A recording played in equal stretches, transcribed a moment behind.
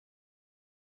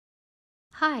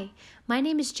Hi, my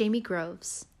name is Jamie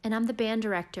Groves, and I'm the band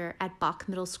director at Bak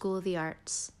Middle School of the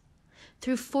Arts.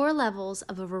 Through 4 levels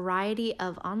of a variety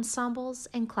of ensembles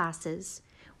and classes,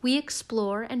 we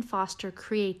explore and foster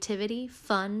creativity,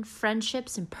 fun,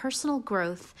 friendships, and personal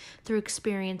growth through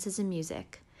experiences in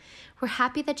music. We're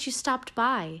happy that you stopped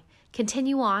by.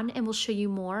 Continue on and we'll show you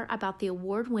more about the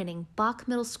award-winning Bak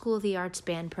Middle School of the Arts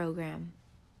band program.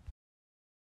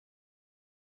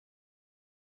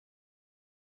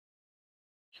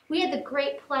 We had the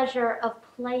great pleasure of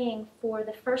playing for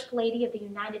the First Lady of the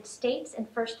United States and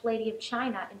First Lady of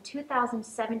China in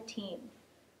 2017.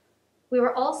 We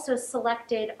were also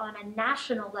selected on a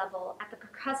national level at the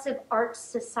Percussive Arts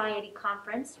Society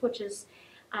Conference, which is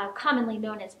commonly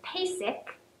known as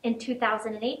PASIC, in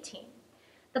 2018.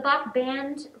 The Bach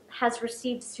Band has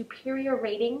received superior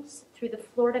ratings through the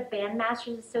Florida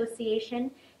Bandmasters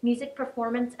Association Music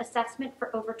Performance Assessment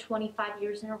for over 25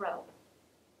 years in a row.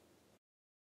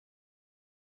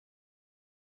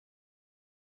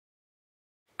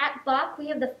 At Bach, we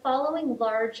have the following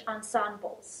large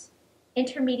ensembles: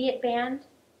 intermediate band,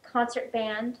 concert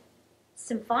band,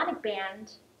 symphonic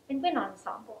band, and wind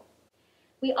ensemble.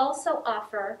 We also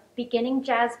offer beginning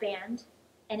jazz band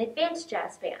and advanced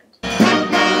jazz band.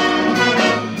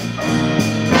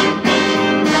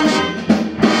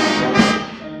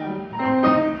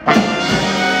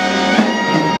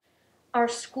 Our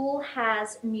school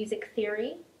has music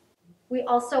theory. We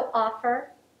also offer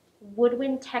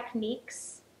woodwind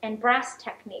techniques and brass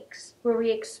techniques, where we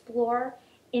explore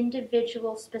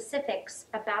individual specifics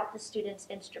about the students'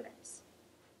 instruments.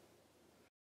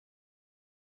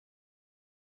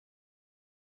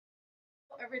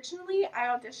 Originally, I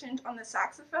auditioned on the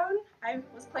saxophone. I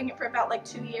was playing it for about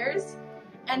 2 years,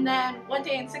 and then one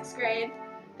day in 6th grade,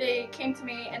 they came to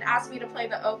me and asked me to play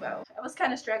the oboe. I was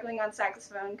kind of struggling on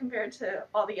saxophone compared to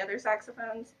all the other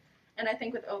saxophones, and I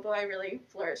think with oboe I really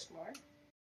flourished more.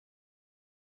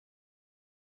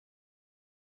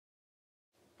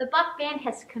 The Bach Band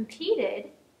has competed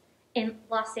in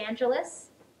Los Angeles,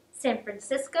 San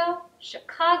Francisco,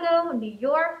 Chicago, New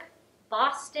York,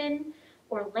 Boston,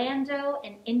 Orlando,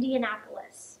 and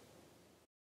Indianapolis.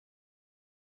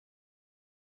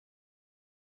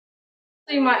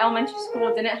 My elementary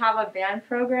school didn't have a band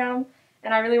program,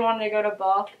 and I really wanted to go to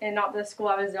Bach and not the school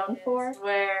I was zoned for,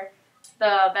 where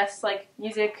the best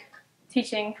music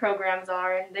teaching programs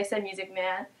are, and they said Music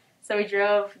Man. So we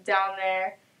drove down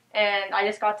there, and I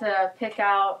just got to pick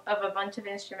out of a bunch of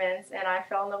instruments, and I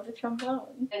fell in love with the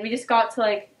trombone. And we just got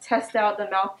to test out the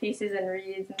mouthpieces and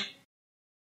reeds.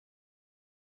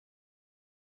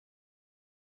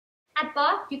 At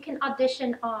Bach, you can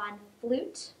audition on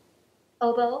flute,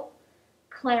 oboe,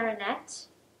 clarinet,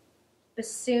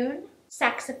 bassoon,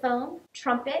 saxophone,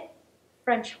 trumpet,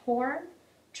 French horn,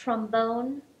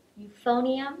 trombone,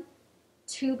 euphonium,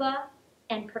 tuba,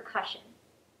 and percussion.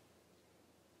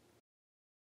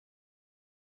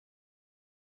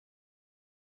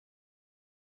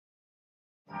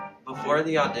 Before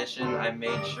the audition, I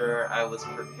made sure I was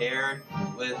prepared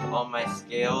with all my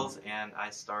scales, and I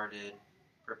started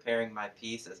preparing my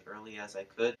piece as early as I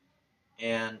could.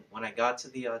 And when I got to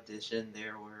the audition,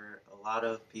 there were a lot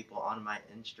of people on my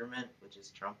instrument, which is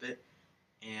trumpet,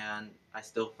 and I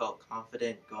still felt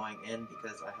confident going in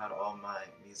because I had all my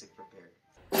music prepared.